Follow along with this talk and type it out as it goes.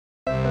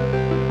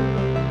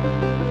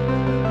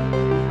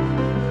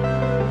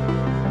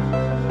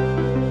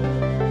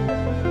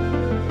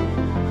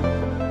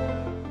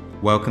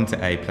Welcome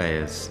to A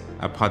Players,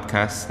 a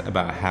podcast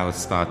about how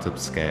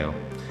startups scale,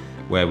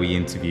 where we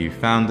interview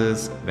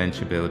founders,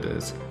 venture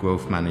builders,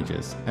 growth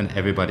managers, and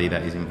everybody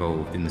that is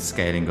involved in the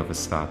scaling of a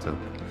startup.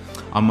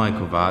 I'm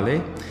Michael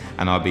Varley,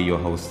 and I'll be your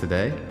host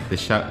today. The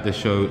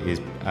show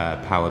is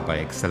powered by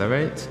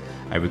Accelerate,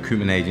 a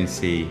recruitment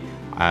agency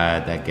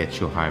that gets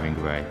your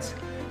hiring right.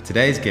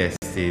 Today's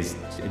guest is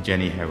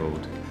Jenny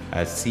Herold, a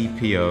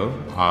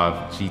CPO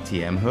of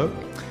GTM Hub.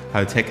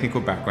 Her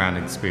technical background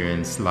and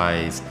experience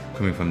lies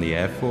coming from the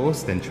Air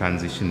Force, then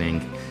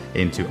transitioning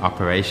into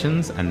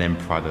operations and then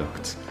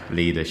product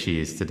leader she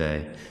is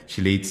today.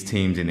 She leads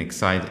teams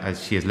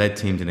she has led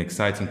teams in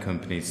exciting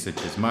companies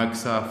such as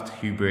Microsoft,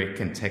 Hubric,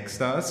 and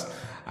Techstars.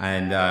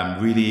 And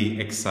I'm really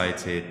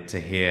excited to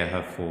hear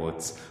her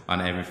thoughts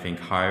on everything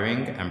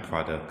hiring and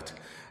product.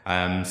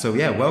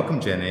 Welcome,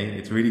 Jenny.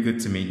 It's really good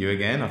to meet you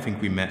again. I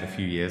think we met a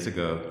few years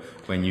ago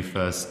when you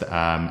first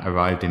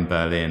arrived in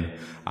Berlin.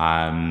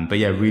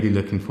 Really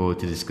looking forward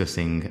to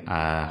discussing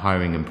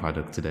hiring and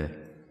product today.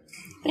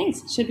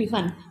 Thanks. Should be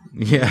fun.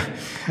 Yeah.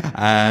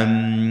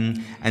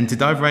 And to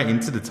dive right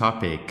into the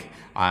topic,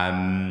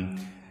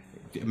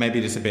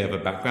 maybe just a bit of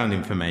a background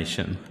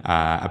information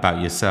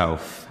about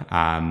yourself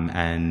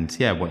and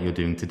what you're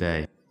doing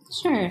today.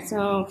 Sure.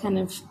 So kind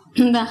of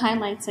the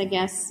highlights, I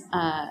guess.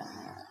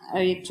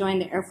 I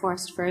joined the Air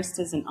Force first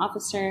as an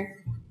officer.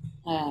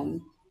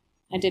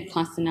 I did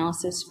cost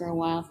analysis for a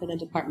while for the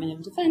Department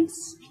of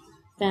Defense.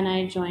 Then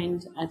I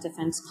joined a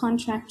defense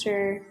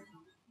contractor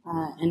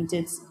and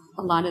did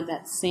a lot of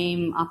that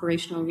same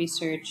operational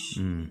research,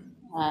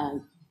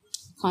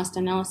 cost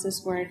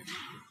analysis work.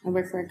 I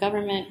worked for the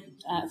government,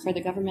 for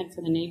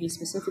the Navy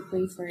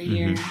specifically, for a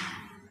year.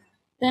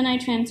 Then I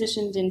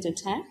transitioned into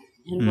tech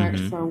and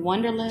worked for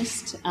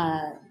Wunderlist,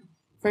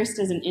 first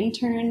as an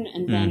intern,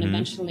 and then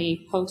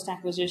eventually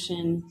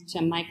post-acquisition to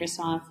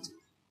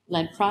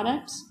Microsoft-led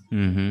products.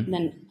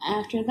 Then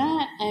after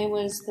that, I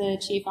was the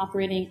chief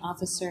operating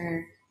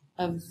officer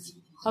of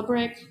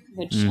Hubric,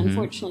 which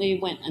unfortunately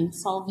went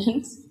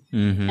insolvent.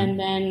 And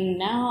then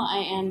now I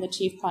am the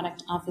chief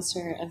product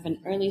officer of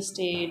an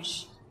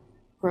early-stage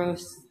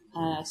growth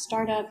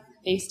startup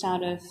based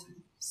out of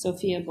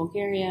Sofia,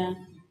 Bulgaria.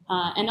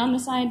 And on the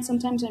side,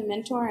 sometimes I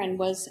mentor and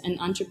was an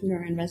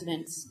entrepreneur in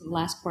residence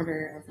last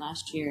quarter of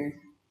last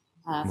year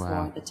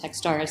for the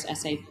Techstars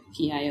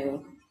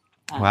SAPIO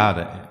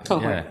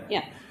cohort.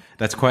 Yeah.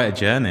 That's quite a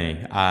journey.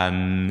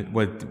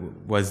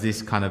 Was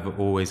this kind of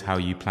always how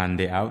you planned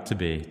it out to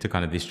be, to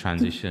kind of this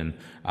transition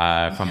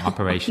from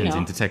operations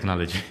into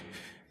technology?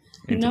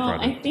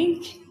 Product? I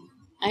think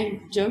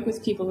I joke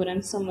with people, but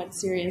I'm somewhat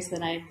serious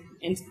that I've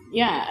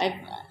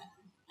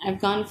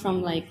gone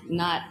from like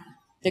not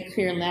the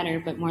career ladder,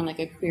 but more like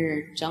a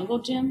career jungle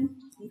gym.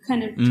 I've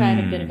kind of tried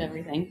a bit of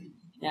everything.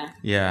 Yeah.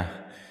 Yeah.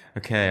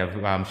 Okay.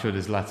 I'm sure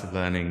there's lots of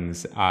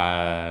learnings.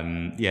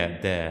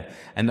 There.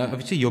 And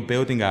obviously you're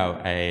building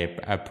out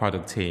a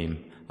product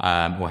team,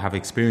 or have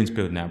experience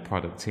building out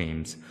product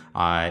teams,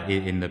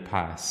 in the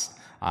past.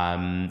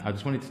 I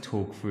just wanted to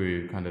talk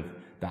through kind of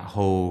that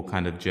whole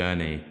kind of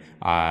journey,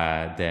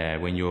 there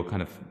when you're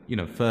kind of,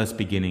 first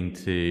beginning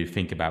to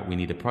think about, we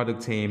need a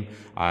product team,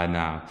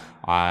 now.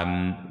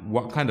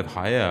 What kind of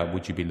hire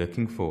would you be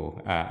looking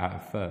for,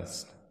 at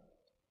first?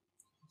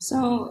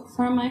 So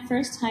for my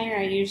first hire,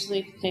 I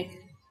usually pick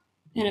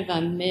kind of a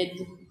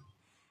mid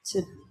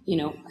to,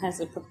 has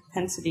a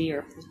propensity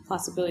or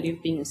possibility of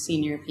being a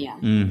senior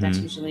PM. That's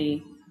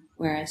usually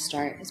where I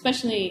start,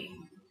 especially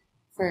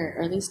for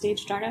early stage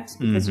startups,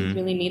 because you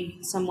really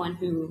need someone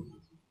who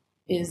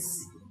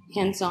is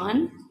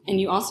hands-on,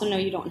 and you also know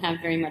you don't have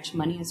very much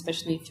money,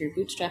 especially if you're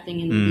bootstrapping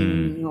in the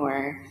beginning,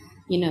 or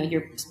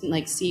you're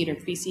like seed or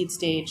pre-seed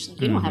stage. Like,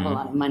 you don't have a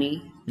lot of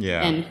money.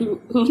 Yeah. And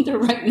who in their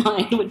right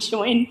mind would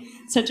join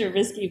such a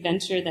risky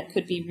venture that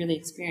could be really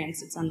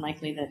experienced? It's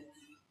unlikely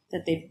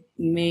that they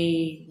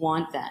may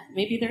want that.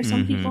 Maybe there are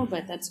some people,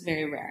 but that's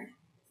very rare.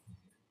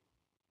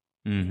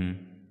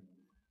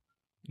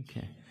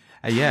 Okay.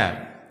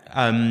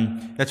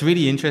 That's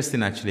really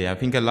interesting, actually. I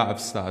think a lot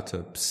of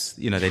startups,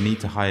 they need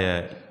to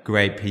hire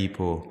great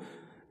people,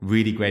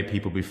 really great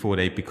people, before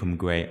they become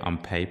great on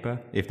paper,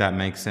 if that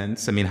makes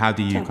sense. I mean, how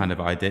do you kind of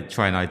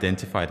try and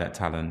identify that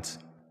talent?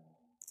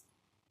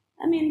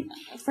 I mean,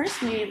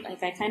 firstly,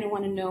 like, I kind of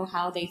want to know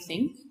how they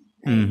think.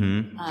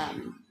 Right?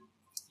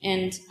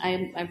 And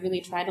I really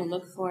try to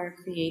look for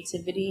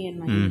creativity in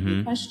my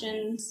interview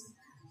questions.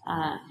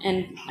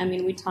 And I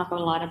mean, we talk a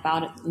lot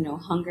about it,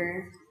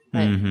 hunger,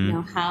 but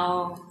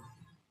how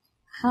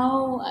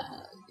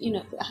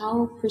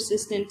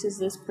persistent is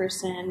this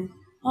person?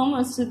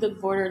 Almost to the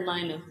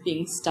borderline of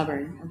being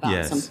stubborn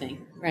about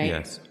something, right?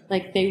 Yes.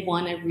 Like, they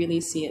want to really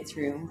see it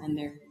through, and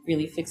they're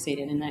really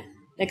fixated, and that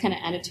kind of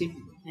attitude,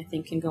 I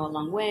think, can go a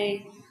long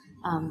way.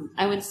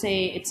 I would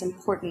say it's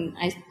important.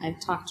 I've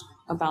talked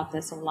about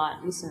this a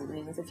lot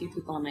recently with a few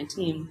people on my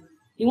team.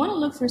 You want to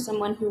look for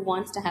someone who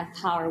wants to have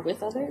power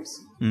with others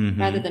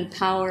rather than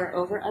power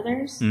over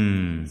others,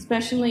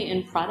 especially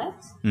in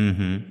product,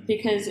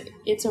 because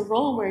it's a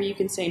role where you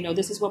can say, no,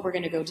 this is what we're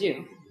going to go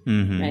do,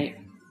 right?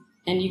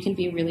 and you can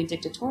be really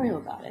dictatorial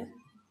about it,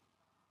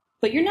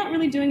 but you're not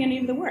really doing any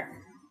of the work.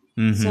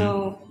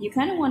 So you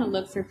kind of want to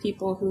look for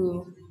people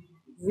who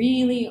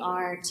really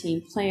are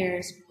team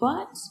players,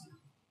 but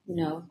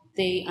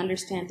they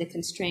understand the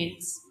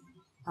constraints.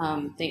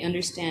 They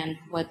understand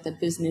what the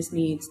business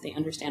needs. They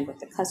understand what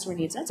the customer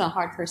needs. That's a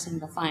hard person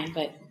to find,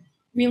 but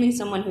really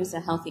someone who's a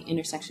healthy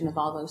intersection of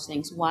all those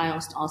things,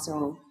 whilst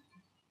also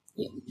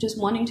just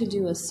wanting to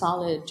do a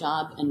solid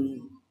job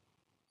and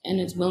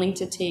is willing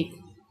to take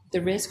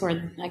the risk, or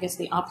I guess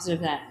the opposite of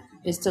that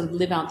is to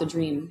live out the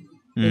dream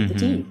with the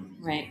team,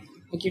 right?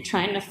 Like you're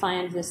trying to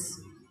find this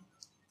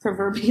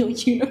proverbial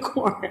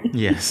unicorn.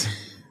 Yes.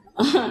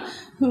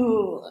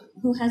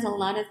 who has a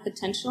lot of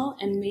potential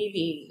and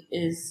maybe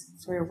is,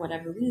 for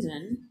whatever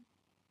reason,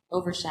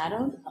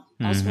 overshadowed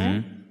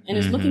elsewhere and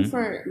is looking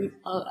for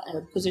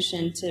a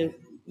position to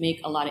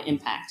make a lot of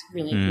impact,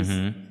 really.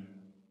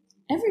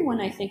 Everyone,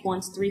 I think,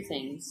 wants three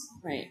things,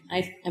 right?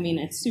 I mean,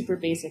 it's super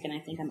basic and I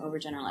think I'm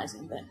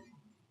overgeneralizing, but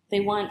they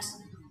want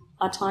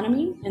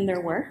autonomy in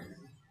their work.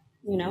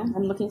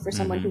 I'm looking for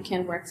someone who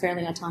can work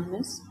fairly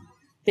autonomous.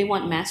 They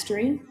want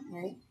mastery,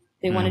 right?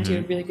 They want to do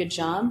a really good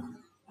job.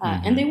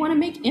 And they want to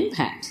make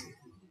impact.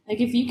 Like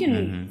if you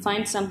can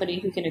find somebody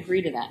who can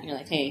agree to that, and you're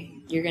like, hey,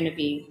 you're going to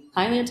be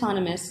highly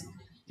autonomous.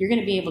 You're going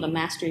to be able to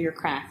master your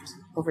craft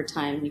over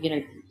time. You're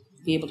going to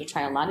be able to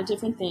try a lot of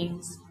different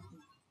things.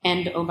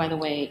 And, oh, by the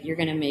way, you're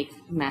going to make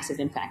massive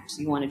impact.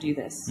 So you want to do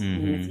this.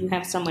 And if you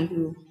have someone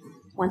who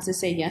wants to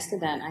say yes to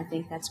that, I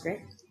think that's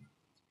great.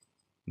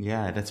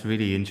 Yeah, that's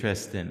really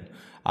interesting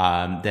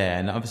there.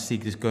 And obviously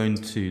just going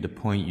to the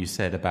point you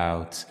said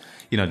about,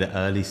 the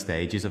early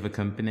stages of a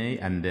company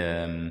and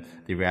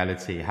the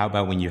reality. How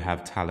about when you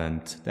have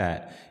talent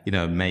that,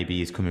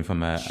 maybe is coming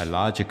from a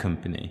larger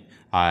company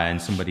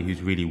and somebody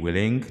who's really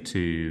willing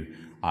to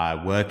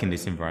work in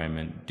this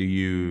environment? Do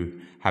you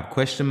have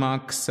question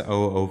marks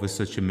over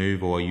such a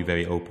move, or are you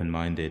very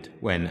open-minded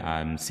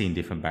when seeing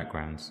different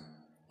backgrounds?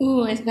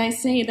 Ooh, if I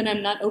say that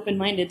I'm not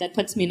open-minded, that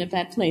puts me in a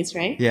bad place,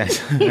 right? Yes.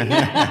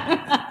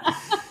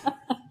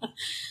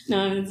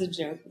 No, it's a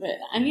joke. But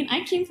I mean,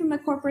 I came from a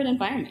corporate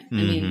environment. I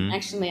mean,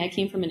 actually, I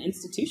came from an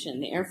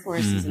institution. The Air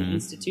Force is an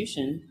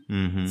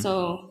institution.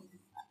 So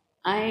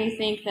I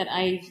think that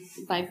I,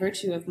 by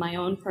virtue of my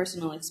own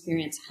personal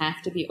experience,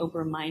 have to be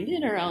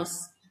open-minded, or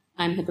else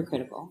I'm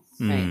hypocritical,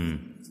 right?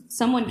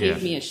 Someone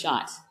gave me a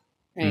shot,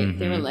 right?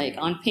 They were like,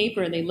 on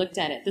paper, they looked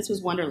at it. This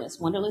was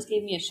Wunderlist. Wunderlist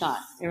gave me a shot.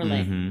 They were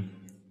like,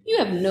 you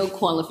have no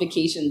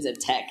qualifications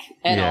at tech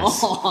at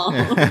all.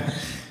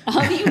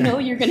 How do you know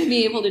you're going to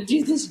be able to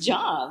do this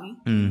job?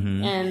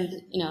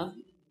 And,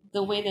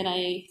 the way that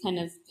I kind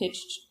of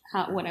pitched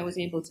what I was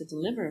able to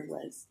deliver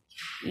was,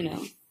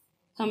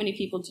 how many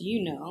people do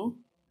you know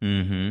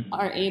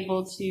are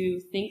able to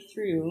think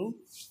through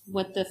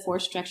what the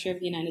force structure of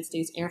the United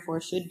States Air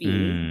Force should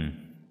be,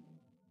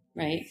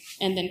 right?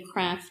 And then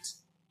craft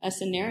a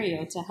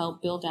scenario to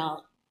help build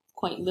out,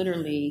 quite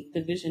literally,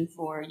 the vision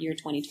for year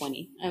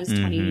 2020. I was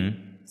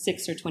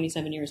 26 or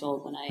 27 years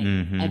old when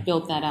I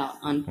built that out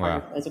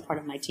as a part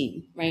of my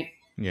team, right?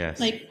 Yes.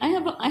 Like I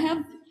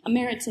have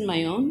merits in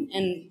my own,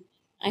 and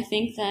I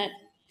think that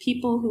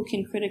people who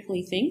can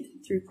critically think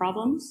through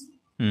problems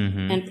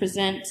and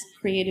present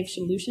creative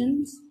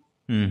solutions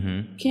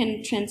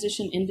can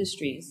transition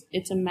industries.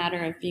 It's a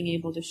matter of being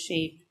able to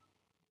shape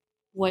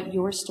what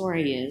your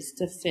story is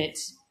to fit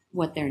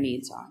what their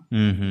needs are.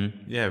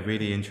 Yeah,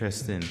 really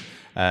interesting,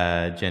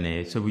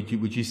 Jenny. So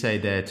would you say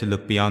there to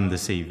look beyond the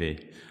CV?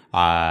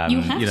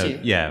 You have to.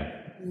 Yeah.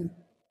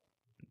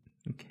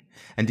 Okay.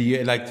 And do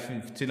you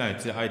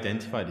to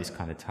identify this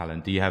kind of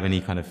talent? Do you have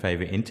any kind of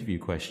favorite interview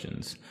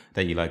questions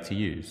that you like to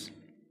use?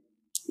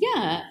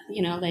 Yeah,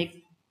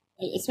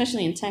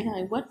 especially in tech,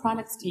 like, what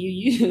products do you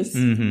use?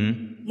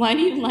 Why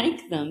do you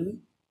like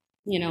them?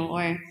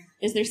 Or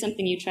is there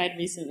something you tried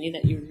recently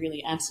that you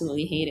really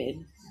absolutely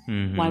hated?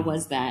 Why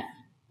was that?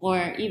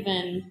 Or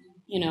even,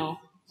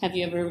 have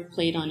you ever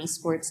played on a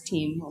sports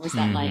team? What was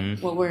that like?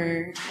 What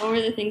were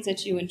the things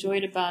that you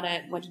enjoyed about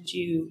it? What did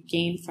you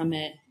gain from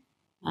it?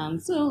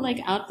 So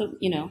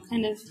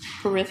kind of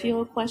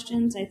peripheral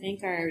questions, I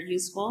think, are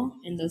useful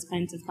in those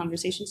kinds of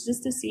conversations,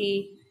 just to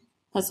see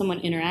how someone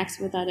interacts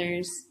with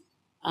others.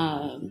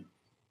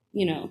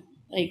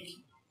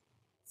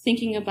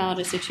 Thinking about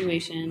a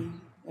situation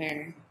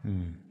where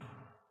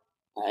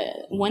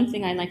one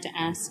thing I like to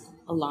ask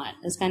a lot,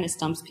 this kind of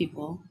stumps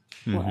people.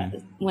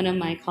 One of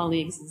my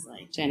colleagues is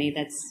like, Jenny,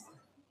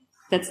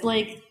 that's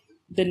like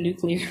the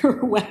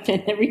nuclear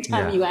weapon every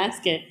time you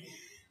ask it.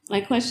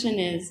 My question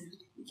is,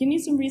 give me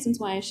some reasons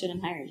why I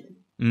shouldn't hire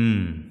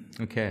you.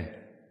 Okay.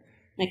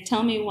 Like,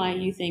 tell me why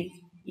you think,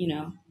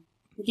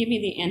 give me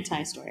the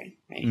anti-story,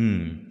 right?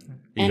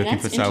 You're looking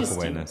for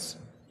self-awareness.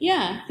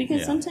 Yeah,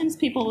 because sometimes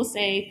people will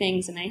say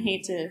things, and I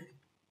hate to,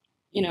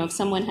 if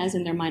someone has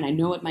in their mind, I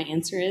know what my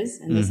answer is,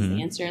 and this is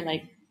the answer,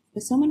 like,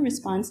 if someone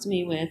responds to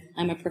me with,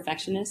 I'm a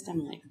perfectionist,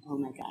 I'm like, oh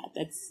my God,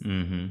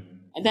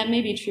 that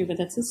may be true, but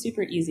that's a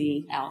super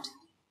easy out.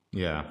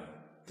 Yeah.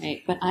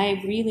 Right. But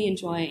I really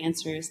enjoy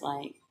answers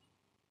like,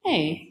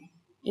 hey,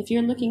 if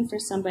you're looking for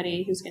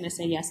somebody who's going to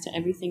say yes to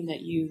everything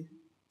that you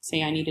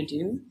say I need to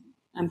do,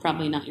 I'm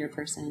probably not your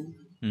person.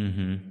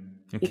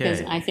 Okay.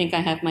 Because I think I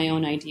have my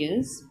own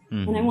ideas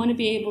and I want to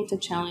be able to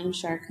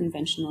challenge our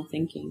conventional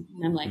thinking.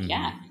 And I'm like,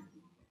 yeah,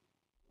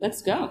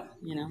 let's go.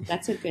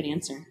 That's a good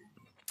answer.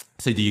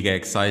 So do you get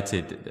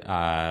excited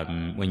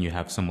when you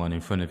have someone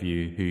in front of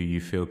you who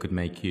you feel could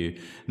make you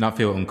not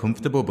feel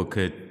uncomfortable, but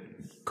could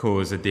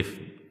cause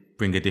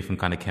bring a different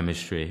kind of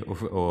chemistry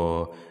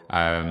or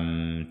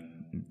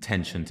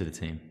tension to the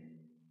team?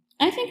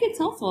 I think it's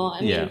helpful.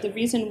 I mean, the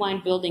reason why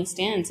building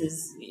stands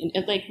is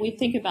like I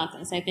think about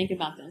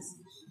this.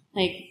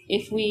 Like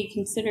if we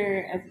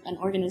consider an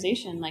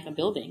organization like a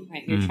building,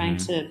 right? You're trying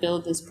to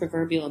build this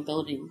proverbial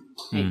building.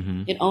 Right?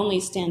 It only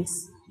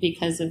stands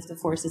because of the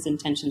forces and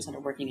tensions that are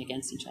working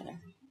against each other.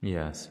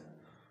 Yes.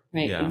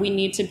 Right. Yeah. We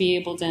need to be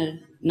able to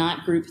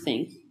not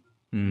groupthink.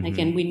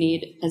 Again, we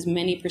need as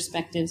many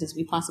perspectives as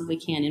we possibly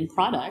can in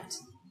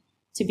product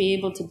to be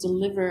able to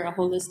deliver a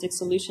holistic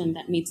solution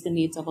that meets the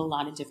needs of a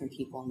lot of different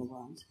people in the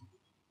world.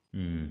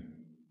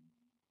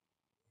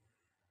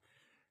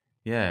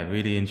 Yeah,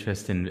 really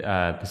interesting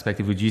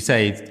perspective. Would you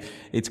say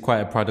it's quite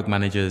a product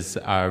manager's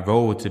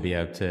role to be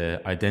able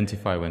to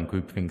identify when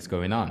groupthink's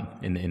going on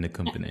in the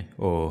company?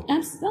 Or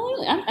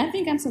absolutely, I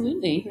think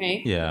absolutely,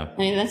 right? Yeah, I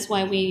mean that's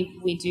why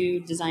we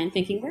do design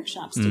thinking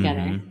workshops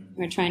together.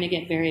 We're trying to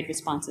get varied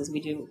responses.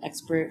 We do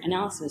expert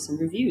analysis and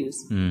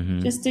reviews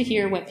just to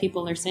hear what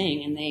people are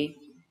saying, and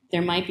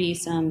there might be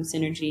some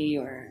synergy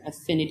or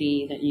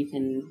affinity that you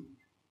can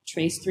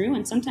trace through,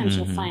 and sometimes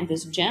you'll find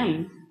this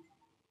gem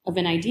of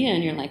an idea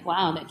and you're like,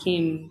 wow, that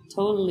came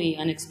totally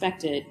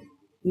unexpected.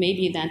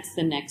 Maybe that's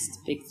the next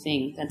big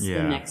thing. That's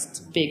the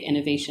next big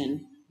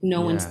innovation.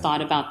 No one's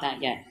thought about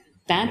that yet.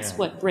 That's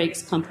what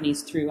breaks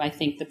companies through, I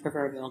think, the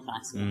proverbial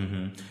glass.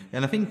 And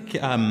I think,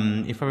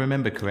 if I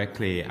remember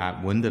correctly,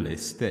 at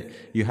Wunderlist, that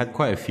you had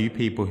quite a few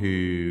people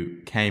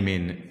who came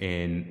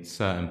in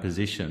certain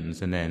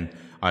positions and then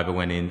either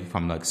went in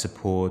from like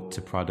support to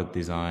product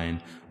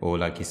design, or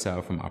like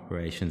yourself from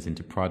operations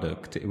into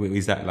product.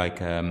 Is that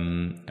like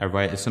a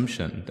right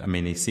assumption? I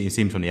mean, it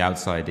seems from the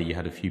outside that you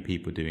had a few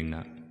people doing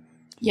that.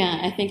 Yeah,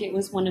 I think it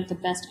was one of the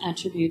best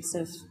attributes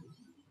of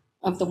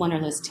the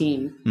Wunderlist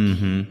team.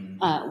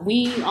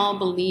 We all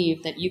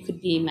believe that you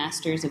could be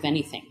masters of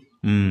anything.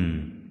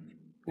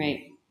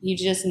 Right? You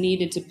just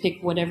needed to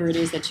pick whatever it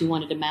is that you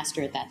wanted to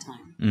master at that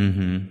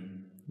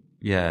time.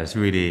 Yeah, that's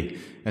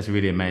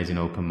really amazing,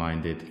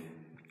 open-minded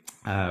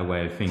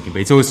way of thinking.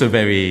 But it's also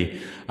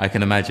very, I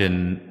can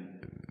imagine,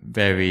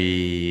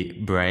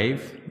 very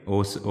brave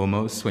also,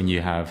 almost, when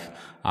you have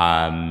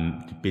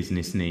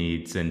business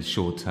needs and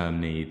short-term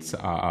needs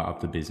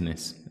of the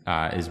business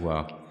as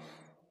well,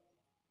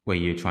 where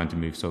you're trying to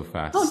move so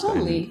fast. Oh,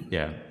 totally.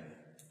 Yeah.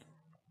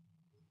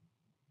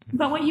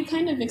 But what you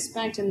kind of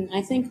expect, and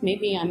I think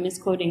maybe I'm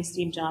misquoting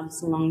Steve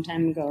Jobs a long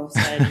time ago,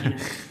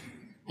 said,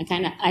 I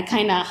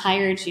kind of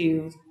hired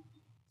you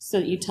so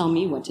that you tell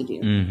me what to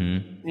do.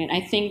 Right?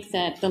 I think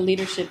that the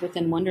leadership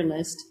within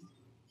Wunderlist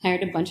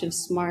hired a bunch of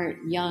smart,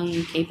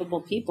 young,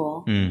 capable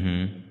people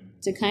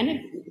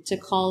to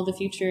call the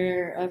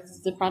future of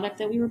the product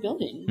that we were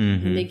building.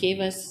 And they gave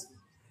us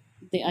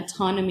the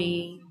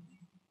autonomy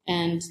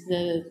and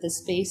the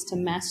space to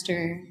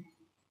master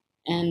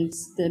and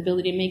the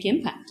ability to make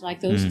impact. Like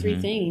those three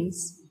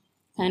things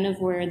kind of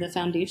were the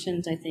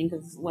foundations, I think,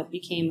 of what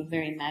became a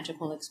very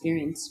magical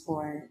experience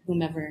for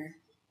whomever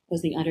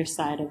was the other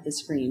side of the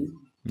screen.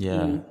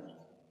 Yeah.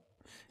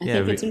 I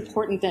think it's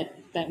important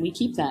that we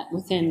keep that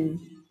within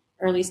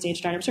early stage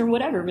startups or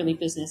whatever really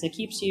business. It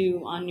keeps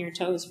you on your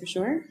toes for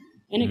sure,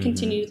 and it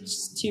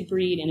continues to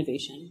breed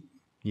innovation.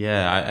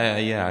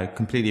 Yeah, I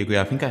completely agree.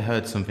 I think I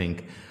heard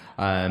something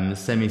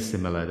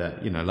semi-similar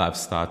that, a lot of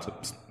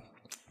startups,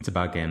 it's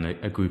about getting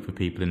a group of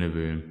people in a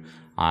room,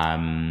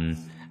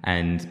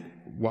 and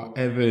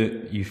whatever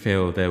you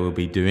feel they will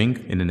be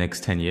doing in the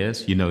next 10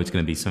 years, it's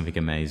going to be something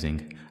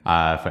amazing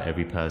for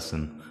every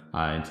person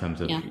in terms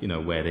of,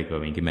 where they're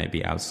going. It may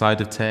be outside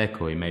of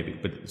tech, or it may be,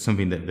 but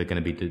something that they're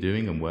going to be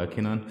doing and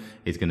working on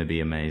is going to be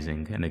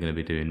amazing, and they're going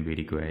to be doing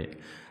really great.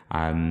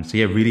 So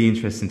yeah, really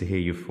interesting to hear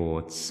your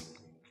thoughts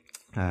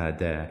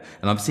there.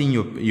 And I've seen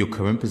your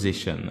current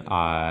position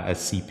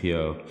as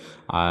CPO.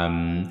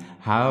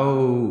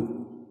 How,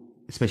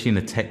 especially in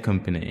a tech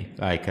company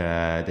like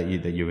that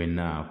you're in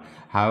now,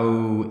 how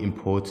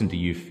important do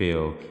you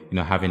feel,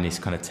 having this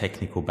kind of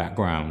technical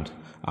background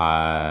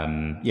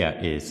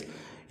is?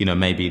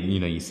 Maybe,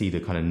 you see the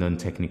kind of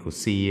non-technical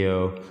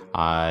CEO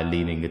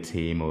leading a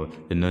team, or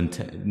the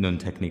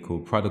non-technical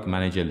product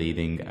manager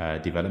leading a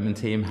development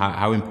team.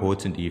 How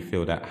important do you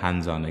feel that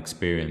hands-on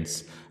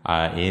experience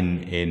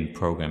in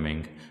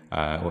programming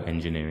or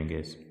engineering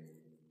is?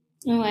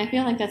 Oh, I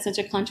feel like that's such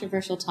a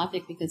controversial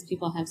topic because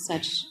people have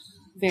such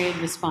varied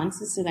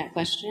responses to that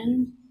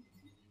question.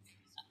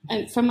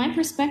 From my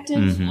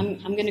perspective, I'm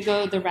going to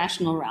go the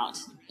rational route.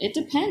 It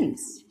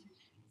depends,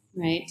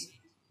 right?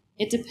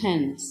 It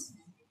depends.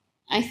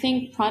 I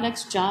think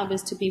product's job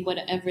is to be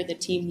whatever the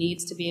team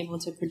needs to be able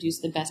to produce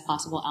the best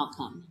possible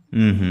outcome.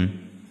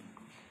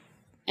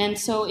 And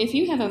so if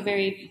you have a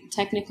very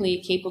technically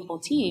capable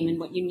team and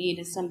what you need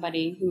is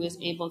somebody who is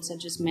able to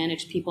just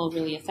manage people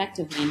really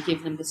effectively and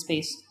give them the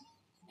space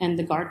and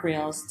the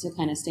guardrails to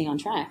kind of stay on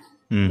track,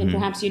 then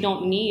perhaps you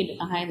don't need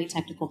a highly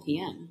technical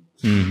PM.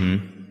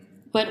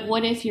 But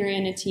what if you're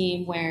in a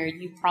team where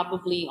you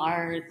probably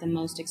are the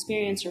most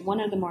experienced or one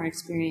of the more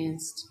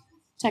experienced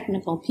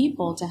technical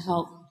people to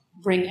help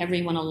bring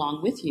everyone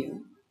along with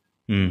you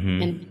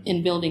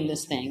in building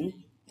this thing,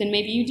 then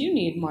maybe you do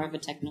need more of a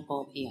technical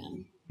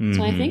PM.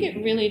 So I think it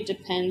really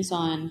depends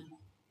on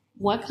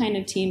what kind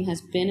of team has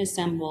been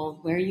assembled,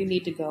 where you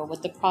need to go,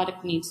 what the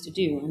product needs to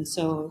do. And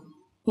so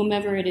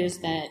whomever it is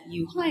that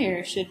you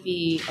hire should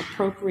be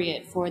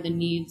appropriate for the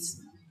needs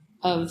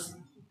of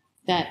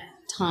that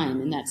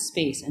time and that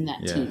space and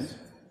that team.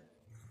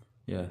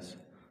 Yes.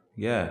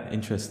 Yeah,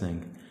 interesting.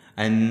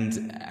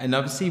 And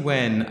obviously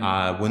when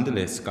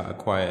Wunderlist got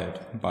acquired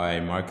by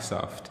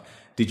Microsoft,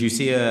 did you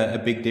see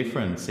a big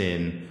difference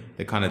in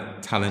the kind of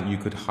talent you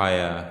could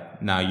hire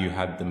now you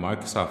had the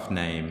Microsoft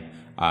name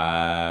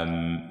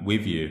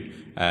with you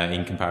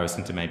in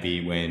comparison to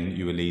maybe when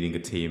you were leading a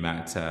team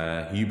at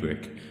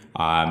Hubric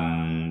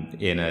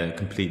in a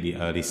completely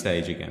early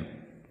stage again?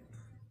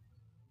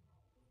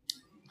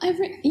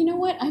 You know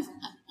what?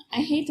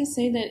 I hate to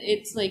say that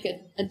it's like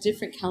a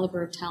different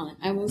caliber of talent.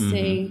 I will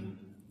say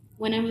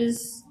when I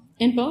was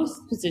in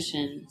both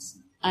positions,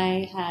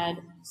 I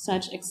had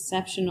such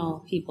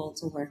exceptional people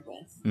to work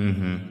with.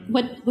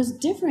 What was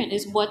different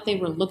is what they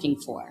were looking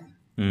for,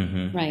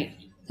 right?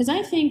 Because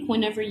I think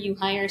whenever you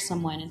hire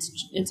someone,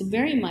 it's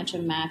very much a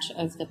match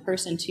of the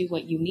person to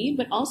what you need,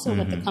 but also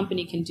what the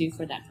company can do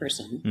for that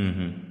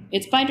person.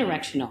 It's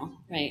bidirectional,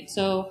 right?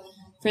 So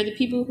for the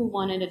people who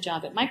wanted a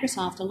job at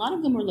Microsoft, a lot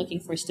of them were looking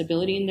for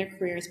stability in their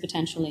careers,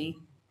 potentially,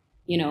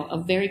 a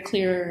very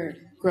clear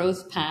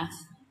growth path,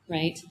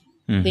 right?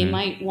 They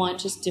might want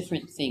just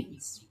different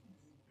things.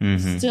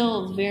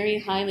 Still very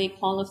highly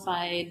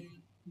qualified,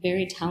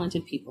 very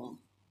talented people.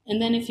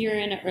 And then if you're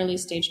in an early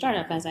stage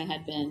startup, as I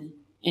had been,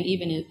 and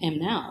even am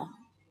now,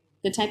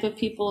 the type of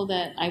people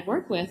that I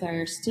work with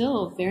are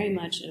still very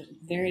much a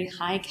very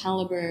high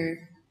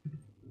caliber,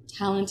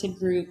 talented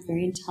group,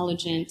 very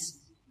intelligent,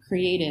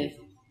 creative.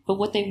 But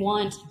what they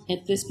want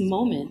at this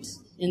moment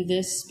in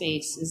this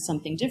space is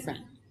something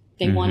different.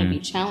 They want to be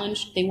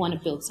challenged. They want to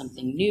build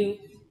something new.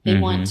 They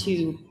want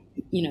to,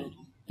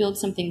 build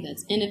something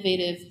that's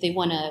innovative. They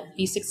want to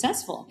be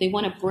successful. They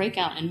want to break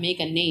out and make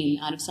a name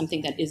out of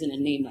something that isn't a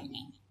name right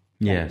now.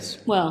 Yes.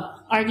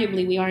 Well,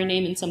 arguably we are a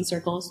name in some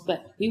circles,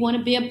 but we want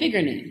to be a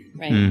bigger name,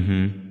 right?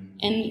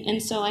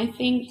 And so I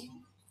think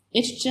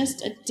it's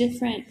just a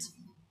different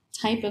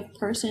type of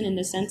person in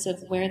the sense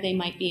of where they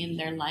might be in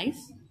their life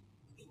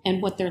and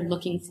what they're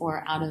looking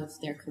for out of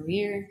their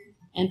career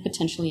and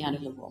potentially out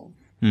of the role.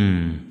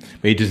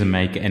 But it doesn't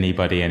make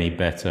anybody any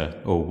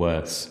better or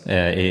worse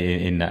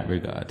in that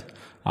regard.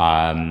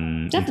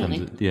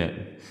 Definitely.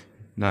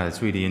 No,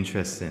 it's really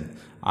interesting.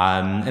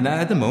 And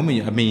at the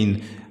moment, I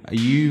mean, are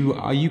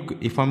you,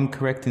 if I'm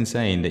correct in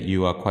saying that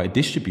you are quite a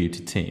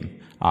distributed team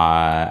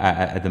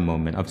at the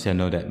moment? Obviously, I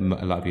know that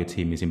a lot of your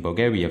team is in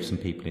Bulgaria. You have some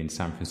people in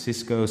San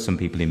Francisco, some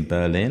people in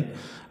Berlin.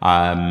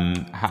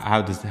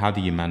 How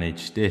do you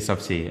manage this?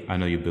 Obviously, I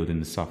know you're building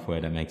the software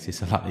that makes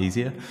this a lot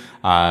easier.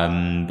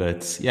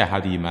 But yeah,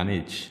 how do you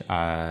manage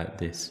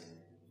this?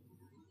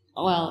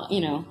 Well,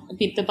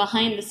 the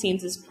behind the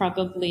scenes is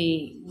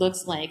probably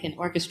looks like an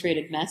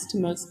orchestrated mess to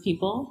most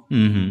people.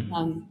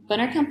 But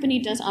our company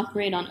does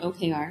operate on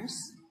OKRs.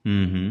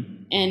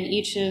 And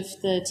each of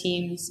the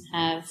teams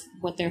have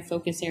what their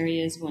focus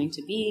area is going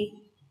to be.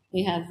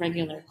 We have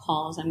regular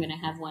calls. I'm going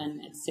to have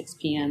one at 6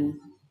 p.m.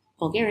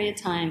 Bulgaria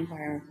time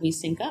where we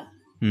sync up.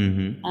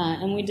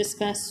 And we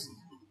discuss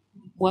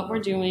what we're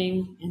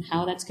doing and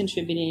how that's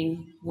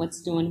contributing,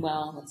 what's doing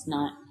well, what's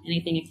not,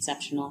 anything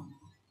exceptional,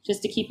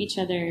 just to keep each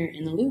other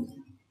in the loop.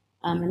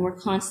 And we're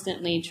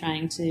constantly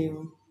trying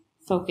to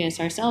focus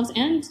ourselves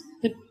and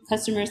the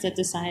customers that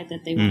decide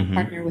that they want to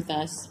partner with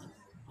us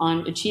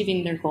on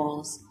achieving their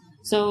goals.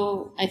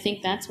 So I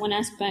think that's one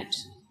aspect.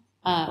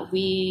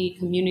 We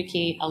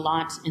communicate a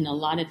lot in a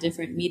lot of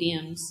different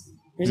mediums.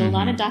 There's a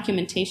lot of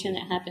documentation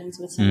that happens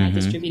with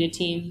semi-distributed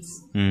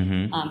teams.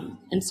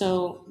 And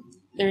so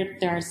there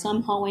are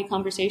some hallway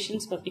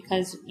conversations, but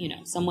because,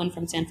 someone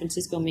from San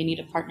Francisco may need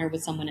to partner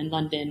with someone in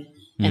London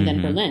and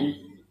then Berlin,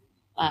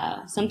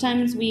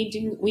 sometimes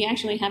we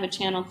actually have a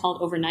channel called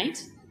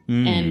Overnight,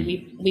 and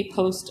we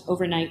post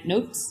overnight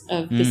notes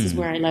of this is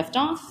where I left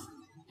off,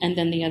 and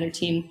then the other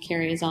team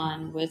carries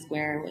on with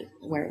where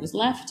it was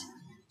left.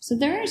 So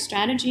there are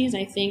strategies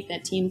I think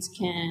that teams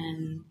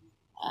can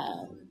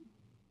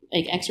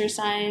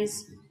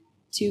exercise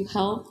to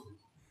help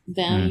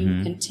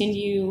them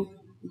continue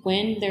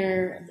when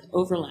their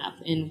overlap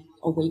in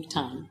awake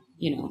time,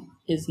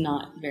 is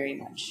not very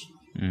much.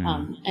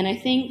 And I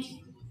think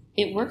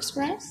it works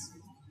for us,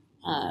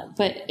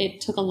 but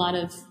it took a lot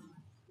of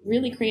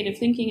really creative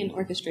thinking and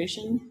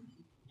orchestration.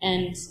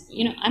 And,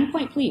 I'm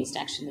quite pleased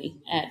actually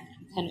at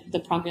kind of the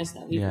progress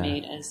that we've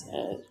made as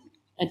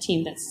a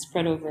team that's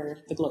spread over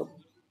the globe.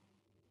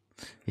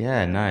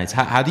 Yeah, nice.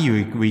 How do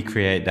you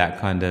recreate that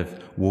kind of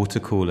water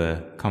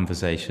cooler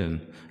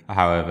conversation?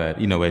 However,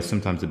 where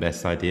sometimes the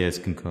best ideas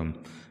can come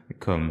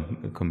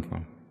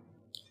from.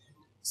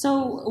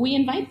 So we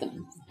invite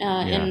them.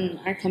 Yeah. In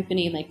our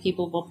company, like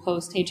people will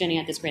post, "Hey Jenny, I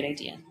had this great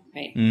idea,"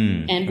 right?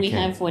 And we Okay.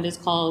 have what is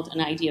called an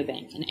idea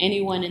bank, and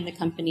anyone in the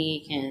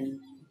company can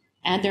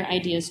add their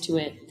ideas to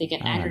it. They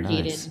get Ah,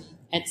 aggregated nice.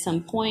 at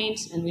some point,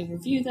 and we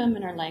review them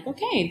and are like,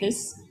 "Okay, this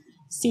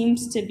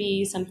seems to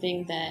be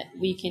something that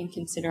we can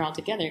consider all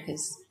together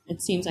because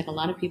it seems like a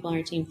lot of people on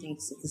our team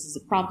thinks that this is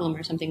a problem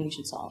or something we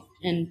should solve."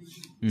 And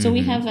so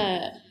we have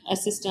a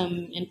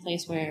system in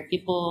place where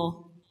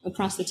people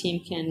across the team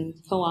can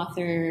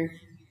co-author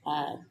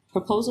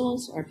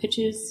proposals or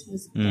pitches,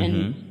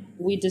 and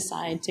we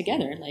decide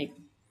together, like,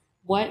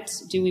 what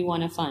do we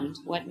want to fund?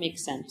 What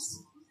makes sense?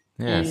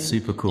 Yeah,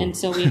 super cool. And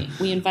so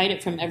we invite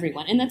it from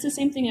everyone. And that's the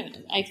same thing.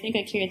 I think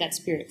I carry that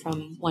spirit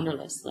from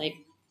Wunderlist. Like,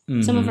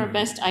 some of our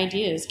best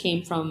ideas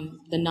came from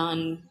the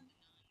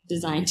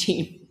non-design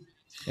team.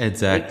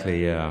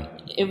 Exactly, yeah.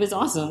 It was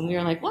awesome. We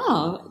were like,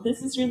 wow,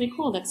 this is really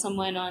cool that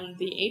someone on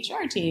the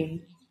HR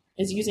team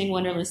is using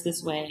Wunderlist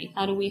this way.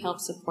 How do we help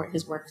support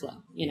his workflow?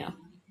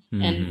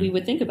 And we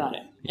would think about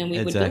it, and we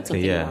would build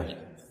Exactly, something yeah. around it.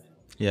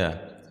 Yeah.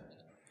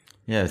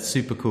 Yeah, it's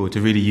super cool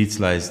to really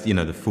utilize,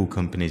 the full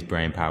company's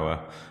brain power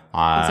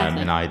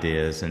Exactly. and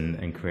ideas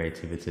and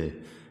creativity.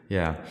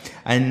 Yeah.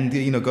 And,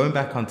 going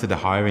back onto the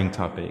hiring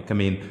topic, I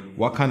mean,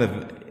 what kind of,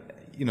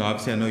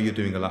 obviously I know you're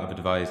doing a lot of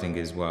advising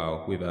as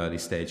well with early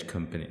stage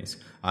companies.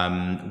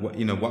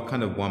 What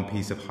kind of one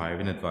piece of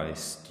hiring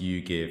advice do you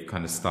give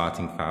kind of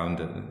starting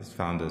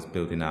founders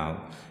building out,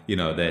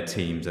 their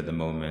teams at the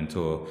moment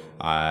or,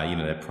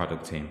 their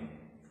product team?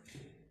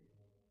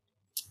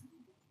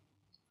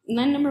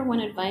 My number one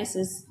advice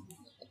is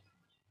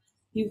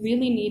you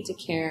really need to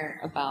care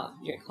about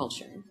your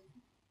culture,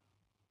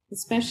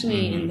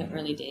 especially in the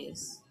early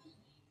days.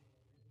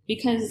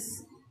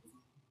 Because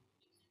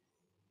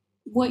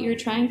what you're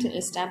trying to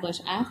establish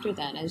after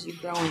that as you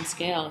grow and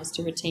scale is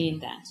to retain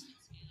that.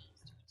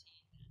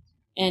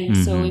 And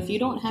so if you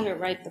don't have it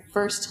right the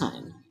first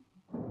time,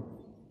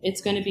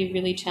 it's going to be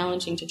really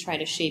challenging to try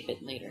to shape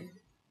it later.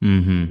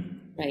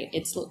 Right?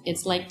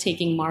 It's like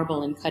taking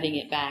marble and cutting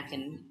it back,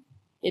 and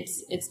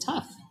it's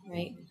tough,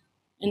 right?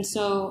 And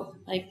so,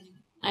 like,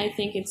 I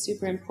think it's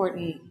super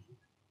important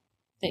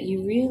that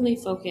you really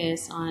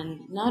focus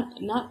on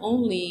not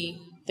only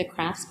the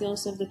craft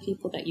skills of the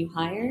people that you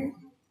hire,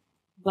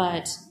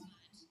 but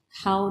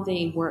how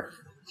they work,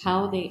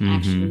 how they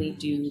actually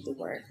do the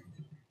work.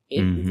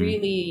 It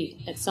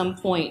really, at some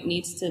point,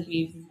 needs to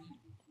be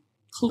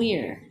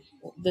clear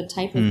the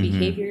type of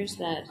behaviors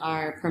that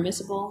are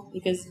permissible.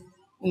 Because,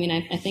 I mean,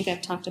 I think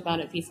I've talked about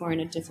it before in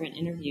a different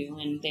interview,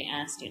 and they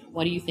asked,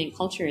 what do you think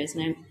culture is?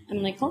 And I'm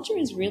like, culture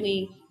is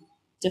really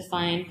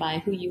defined by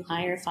who you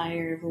hire,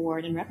 fire,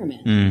 reward, and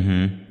reprimand.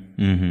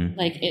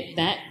 Like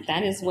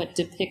that is what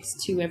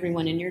depicts to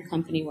everyone in your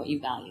company what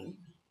you value.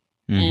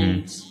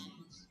 And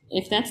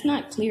if that's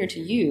not clear to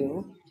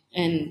you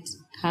and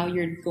how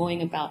you're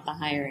going about the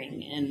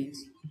hiring and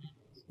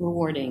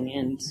rewarding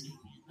and,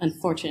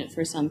 unfortunate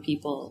for some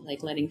people,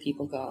 like letting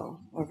people go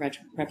or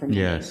reprimanding.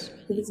 Yes.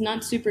 If it's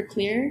not super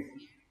clear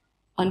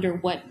under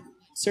what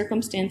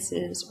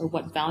circumstances or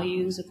what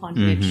values upon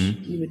which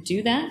you would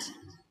do that,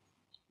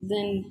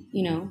 then,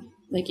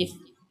 like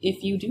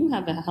if you do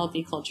have a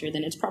healthy culture,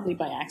 then it's probably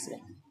by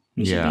accident.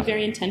 You should be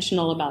very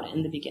intentional about it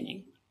in the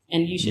beginning.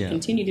 And you should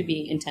continue to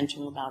be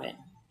intentional about it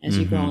as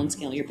you grow and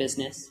scale your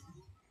business.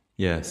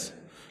 Yes.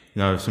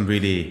 Some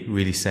really,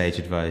 really sage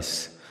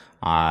advice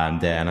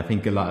there. And I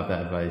think a lot of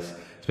that advice,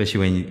 especially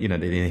when,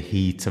 in the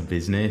heat of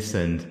business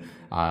and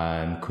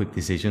quick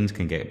decisions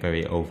can get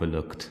very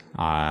overlooked.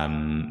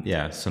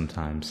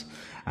 Sometimes.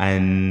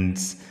 And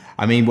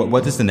I mean,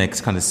 what does the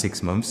next kind of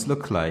 6 months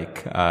look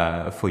like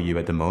for you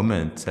at the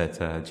moment at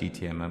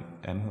GTM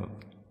Hub?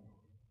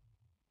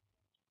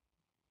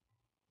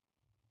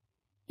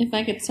 If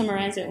I could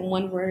summarize it in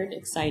one word,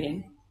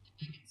 exciting.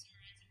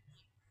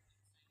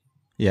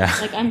 Yeah.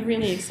 Like, I'm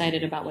really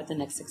excited about what the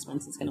next 6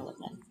 months is going to look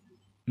like.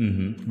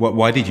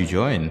 Why did you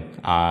join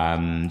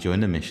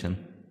the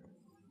mission?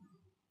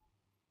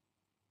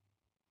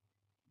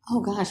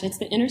 Oh gosh, it's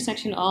the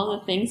intersection of all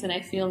the things that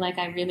I feel like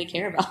I really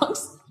care about.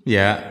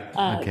 Yeah.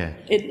 Okay.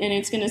 And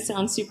it's going to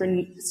sound super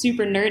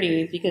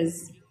nerdy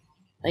because,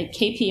 like,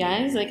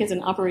 KPIs, like as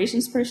an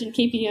operations person,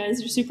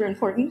 KPIs are super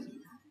important.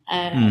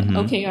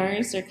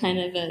 OKRs are kind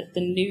of the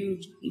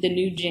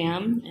new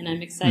jam, and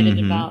I'm excited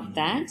about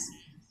that.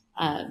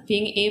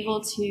 Being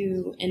able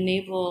to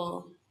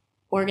enable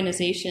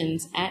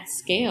organizations at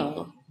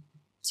scale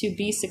to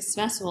be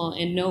successful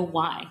and know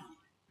why.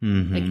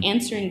 Like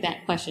answering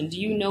that question, do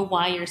you know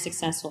why you're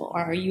successful,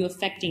 or are you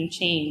affecting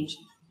change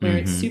where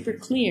it's super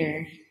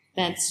clear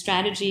that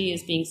strategy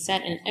is being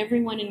set and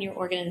everyone in your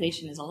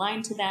organization is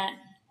aligned to that?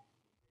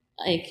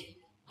 Like,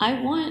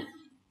 I want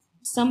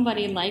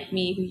somebody like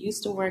me who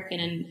used to work in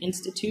an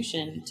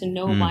institution to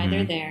know why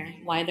they're there,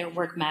 why their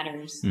work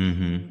matters,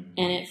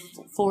 and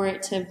for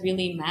it to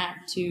really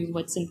map to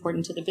what's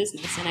important to the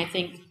business. And I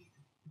think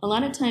a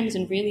lot of times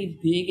in really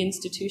big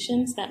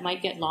institutions that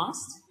might get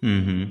lost,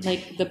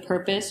 like the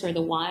purpose or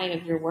the why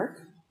of your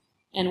work.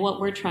 And what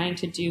we're trying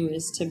to do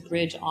is to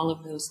bridge all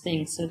of those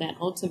things so that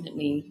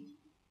ultimately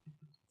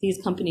these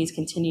companies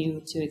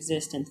continue to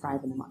exist and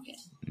thrive in the market.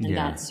 And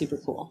that's super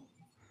cool.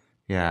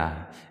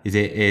 Yeah,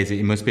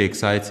 it must be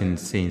exciting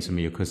seeing some of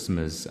your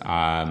customers.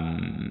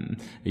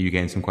 You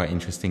getting some quite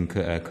interesting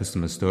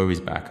customer stories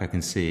back. I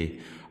can see,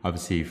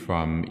 obviously,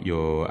 from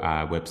your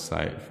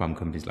website, from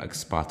companies like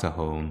Sparta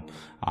Home,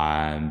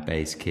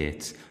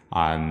 BaseKit,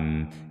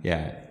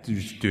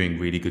 just doing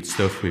really good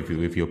stuff with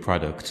your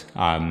product.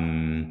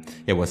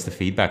 What's the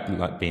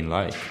feedback been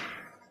like?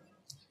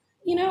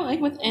 You know, like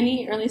with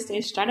any early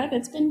stage startup,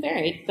 it's been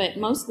varied, but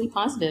mostly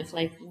positive.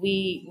 Like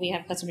we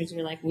have customers who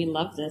are like, we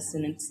love this,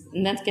 and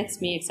that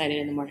gets me excited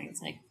in the morning.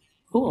 It's like,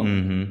 cool,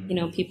 you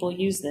know, people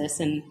use this,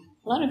 and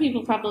a lot of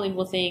people probably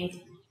will think,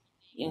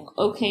 you know,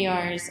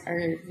 OKRs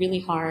are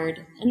really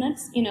hard, and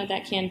that's, you know,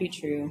 that can be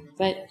true,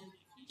 but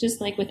just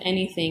like with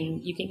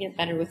anything, you can get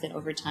better with it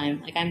over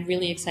time. Like I'm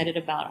really excited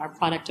about our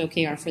product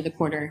OKR for the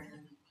quarter.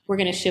 We're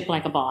going to ship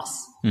like a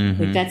boss.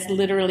 Like that's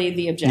literally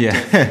the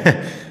objective.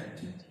 Yeah.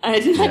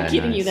 I'm not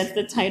kidding you. That's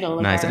the title.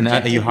 Nice. And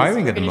are you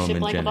hiring at the moment,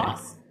 like Jenny? A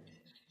boss.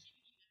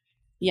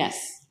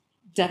 Yes,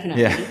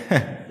 definitely.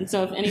 Yeah. And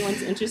so if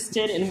anyone's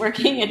interested in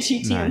working at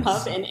GTM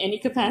Hub in any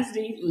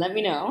capacity, let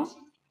me know.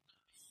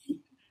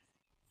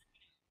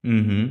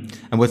 And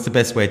what's the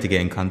best way to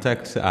get in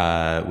contact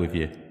with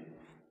you?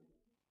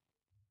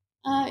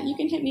 You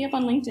can hit me up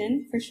on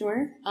LinkedIn for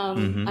sure.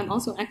 I'm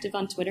also active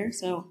on Twitter,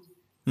 so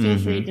feel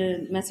free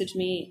to message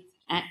me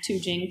at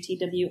Twojing,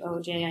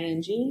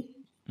 TWOJING.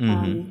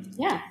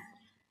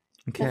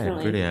 Okay,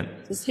 definitely.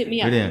 Brilliant. Just hit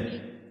me up.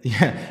 Brilliant.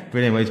 Yeah,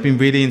 brilliant. Well, it's been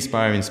really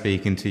inspiring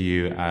speaking to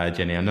you,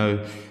 Jenny. I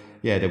know,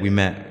 that we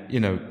met,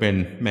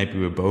 when maybe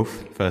we were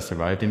both first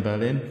arrived in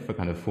Berlin for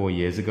kind of 4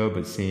 years ago,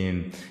 but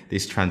seeing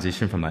this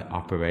transition from like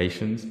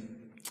operations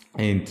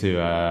into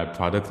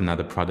product, and now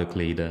the product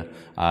leader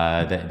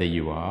that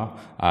you are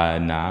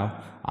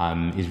now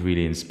is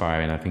really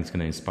inspiring. I think it's going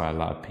to inspire a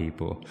lot of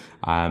people.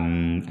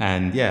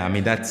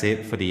 That's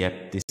it for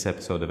this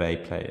episode of A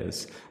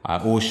Players.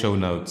 All show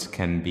notes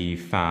can be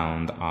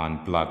found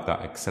on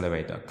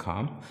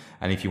blog.accelerate.com.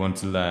 And if you want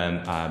to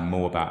learn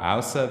more about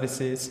our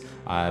services,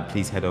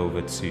 please head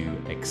over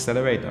to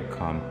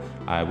accelerate.com.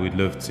 We'd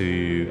love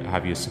to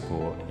have your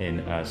support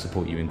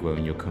you in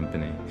growing your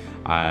company.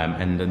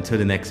 And until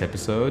the next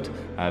episode,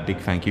 a big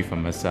thank you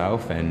from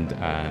myself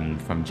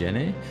and from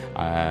Jenny.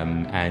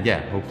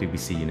 Hopefully we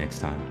see you next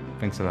time.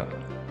 Thanks a lot.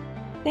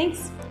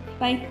 Thanks.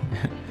 Bye.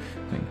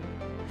 Thanks.